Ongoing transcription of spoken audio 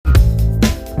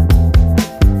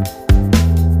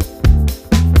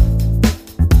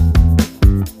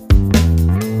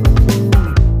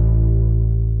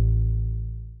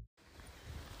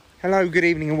Hello, good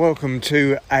evening and welcome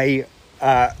to a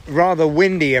rather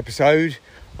windy episode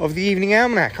of the Evening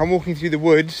Almanac. I'm walking through the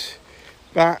woods,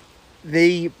 but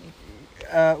the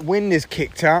wind has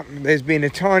kicked up. There's been a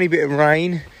tiny bit of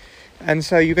rain, and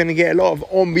so you're going to get a lot of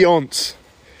ambience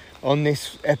on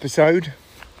this episode.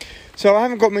 So I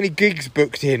haven't got many gigs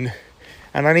booked in,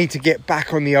 and I need to get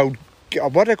back on the old,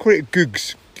 what do I call it?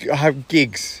 Gigs. I have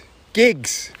gigs.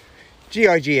 Gigs.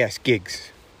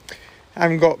 Gigs. I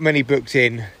haven't got many booked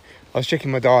in. I was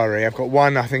checking my diary. I've got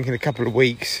one, I think, in a couple of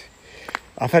weeks.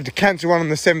 I've had to cancel one on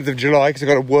the 7th of July because I've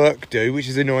got a work due, which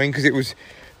is annoying because it was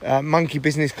Monkey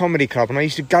Business Comedy Club, and I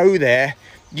used to go there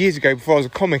years ago before I was a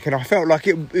comic, and I felt like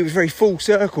it was very full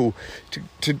circle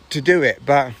to do it.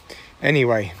 But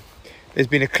anyway, there's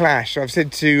been a clash. I've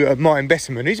said to Martin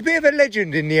Besserman, who's a bit of a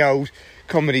legend in the old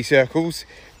comedy circles,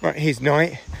 right, his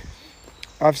night,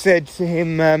 I've said to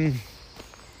him,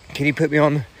 can you put me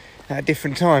on at a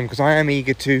different time, because I am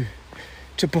eager to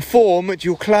perform at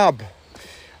your club.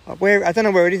 Where I don't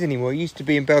know where it is anymore. It used to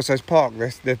be in Belsize Park,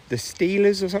 the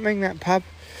Steelers or something, that pub.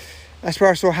 That's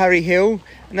where I saw Harry Hill,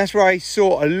 and that's where I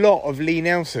saw a lot of Lee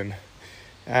Nelson.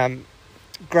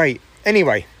 Great.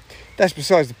 Anyway, that's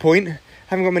besides the point.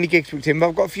 Haven't got many gigs booked in, but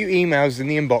I've got a few emails in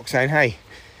the inbox saying, hey,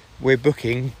 we're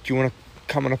booking, do you want to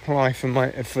come and apply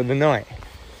for the night?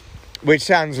 Which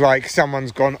sounds like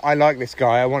someone's gone, I like this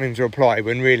guy, I want him to apply,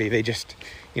 when really they just,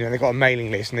 they've got a mailing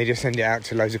list and they just send it out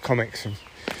to loads of comics.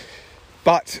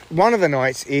 But one of the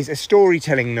nights is a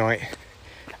storytelling night,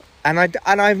 and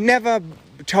I've never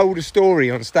told a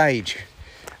story on stage.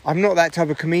 I'm not that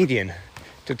type of comedian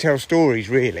to tell stories,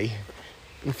 really.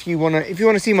 If you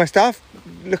wanna see my stuff,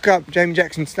 look up Jamie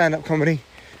Jackson stand-up comedy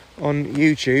on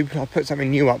YouTube. I put something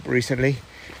new up recently,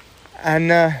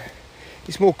 and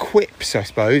it's more quips, I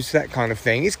suppose, that kind of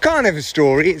thing. It's kind of a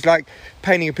story. It's like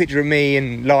painting a picture of me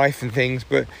and life and things,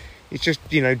 but it's just,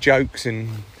 jokes and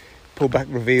pullback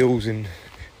reveals and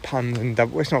puns and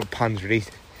double. Well, it's not puns, really.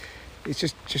 It's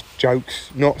just jokes,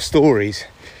 not stories.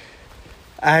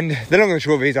 And the long and the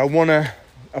short of it is I want to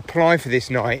apply for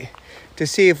this night to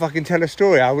see if I can tell a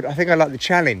story. I think I like the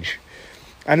challenge.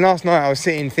 And last night I was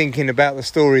sitting thinking about the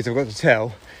stories I've got to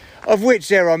tell, of which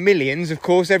there are millions. Of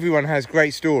course, everyone has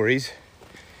great stories.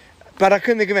 But I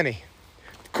couldn't think of any.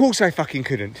 Of course I fucking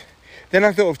couldn't. Then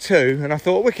I thought of two, and I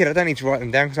thought, wicked, I don't need to write them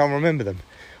down because I'll remember them.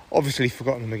 Obviously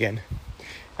forgotten them again.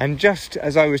 And just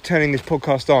as I was turning this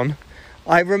podcast on,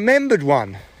 I remembered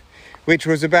one, which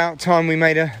was about time we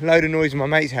made a load of noise in my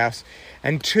mate's house,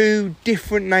 and two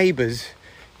different neighbours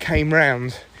came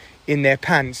round in their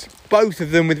pants, both of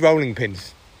them with rolling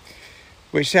pins.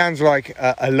 Which sounds like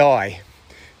a lie,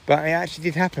 but it actually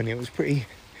did happen. It was pretty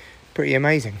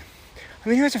amazing. I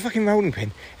mean, who has a fucking rolling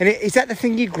pin? And is that the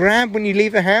thing you grab when you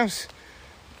leave the house?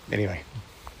 Anyway.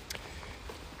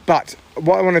 But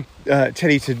what I want to tell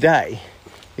you today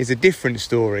is a different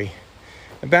story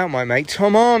about my mate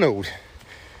Tom Arnold,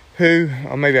 who,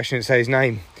 or maybe I shouldn't say his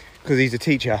name because he's a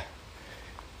teacher.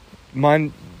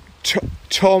 Tom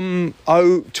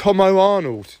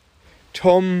O'Arnold.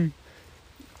 Tom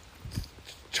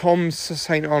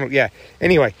St. Arnold. Yeah.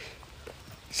 Anyway,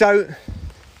 so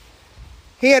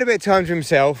he had a bit of time to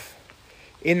himself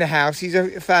in the house. He's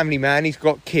a family man. He's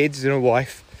got kids and a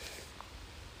wife.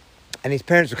 And his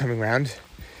parents were coming round.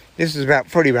 This was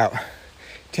probably about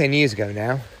 10 years ago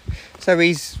now. So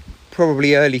he's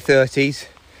probably early 30s.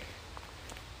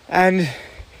 And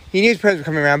he knew his parents were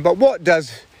coming around. But what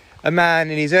does a man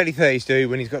in his early 30s do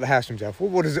when he's got the house to himself? Well,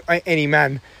 what does any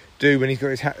man do when he's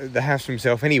got the house to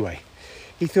himself anyway?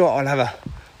 He thought,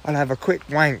 I'll have a quick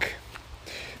wank.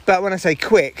 But when I say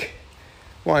quick,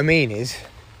 what I mean is,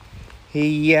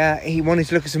 he wanted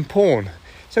to look at some porn.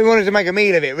 So he wanted to make a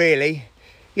meal of it, really.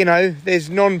 There's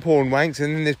non-porn wanks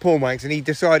and then there's porn wanks, and he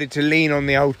decided to lean on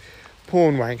the old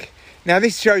porn wank. Now,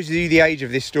 this shows you the age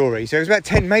of this story. So it was about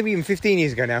 10, maybe even 15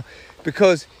 years ago now,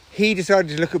 because he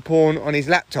decided to look at porn on his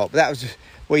laptop. That was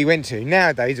what he went to.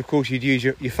 Nowadays, of course, you'd use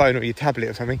your phone or your tablet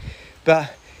or something.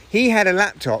 But he had a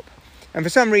laptop, and for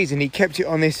some reason, he kept it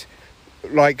on this,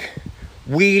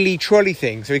 wheelie trolley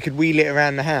thing so he could wheel it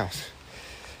around the house.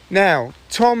 Now,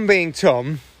 Tom being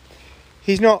Tom,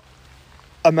 he's not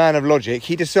a man of logic.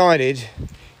 He decided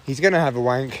he's going to have a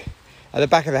wank at the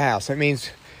back of the house. That means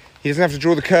he doesn't have to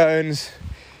draw the curtains.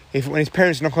 When his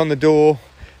parents knock on the door,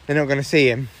 they're not going to see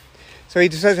him. So he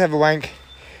decides to have a wank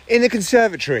in the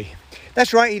conservatory.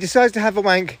 That's right, he decides to have a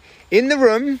wank in the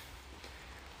room,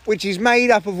 which is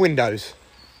made up of windows.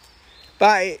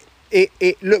 But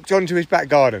it looked onto his back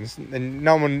gardens, and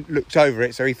no one looked over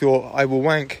it, so he thought, I will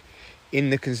wank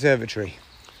in the conservatory.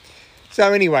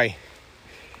 So anyway,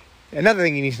 Another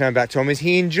thing you need to know about Tom is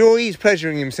he enjoys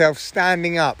pleasuring himself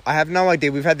standing up. I have no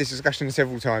idea. We've had this discussion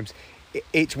several times.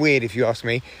 It's weird if you ask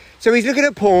me. So he's looking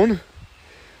at porn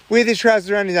with his trousers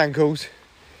around his ankles,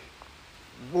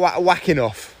 whacking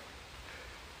off.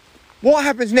 What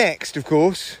happens next, of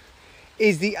course,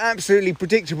 is the absolutely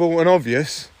predictable and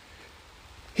obvious.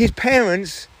 His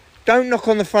parents don't knock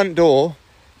on the front door.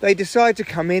 They decide to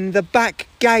come in the back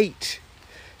gate.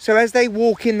 So as they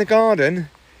walk in the garden,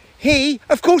 he,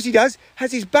 of course he does,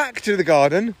 has his back to the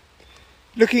garden,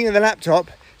 looking at the laptop.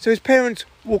 So his parents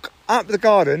walk up the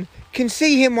garden, can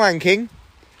see him wanking,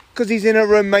 because he's in a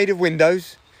room made of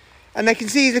windows. And they can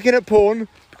see he's looking at porn,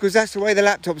 because that's the way the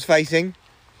laptop's facing.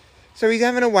 So he's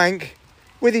having a wank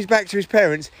with his back to his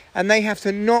parents, and they have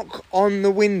to knock on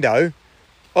the window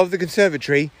of the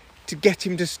conservatory to get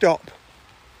him to stop.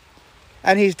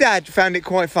 And his dad found it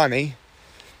quite funny,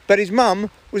 but his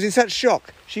mum was in such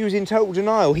shock. She was in total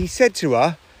denial. He said to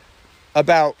her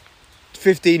about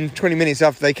 15, 20 minutes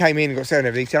after they came in and got settled and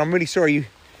everything, he said, I'm really sorry you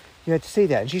had to see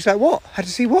that. And she's like, what? Had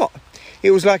to see what?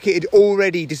 It was like it had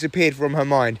already disappeared from her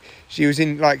mind. She was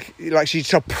in like she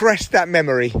suppressed that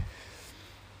memory.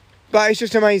 But it's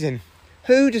just amazing.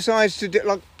 Who decides to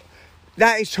do,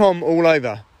 that is Tom all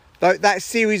over. That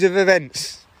series of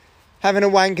events. Having a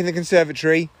wank in the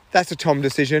conservatory, that's a Tom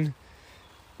decision.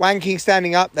 Wanking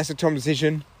standing up, that's a Tom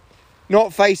decision.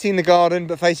 Not facing the garden,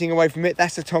 but facing away from it,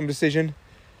 that's a Tom decision.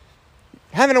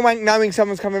 Having a wank knowing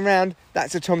someone's coming round,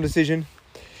 that's a Tom decision.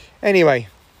 Anyway,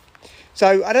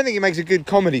 so I don't think it makes a good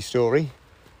comedy story,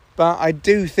 but I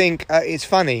do think it's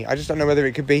funny. I just don't know whether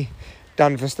it could be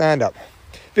done for stand-up.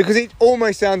 Because it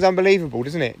almost sounds unbelievable,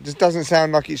 doesn't it? It just doesn't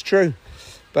sound like it's true.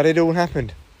 But it all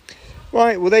happened.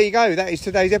 Right, well, there you go. That is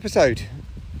today's episode.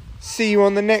 See you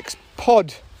on the next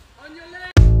pod.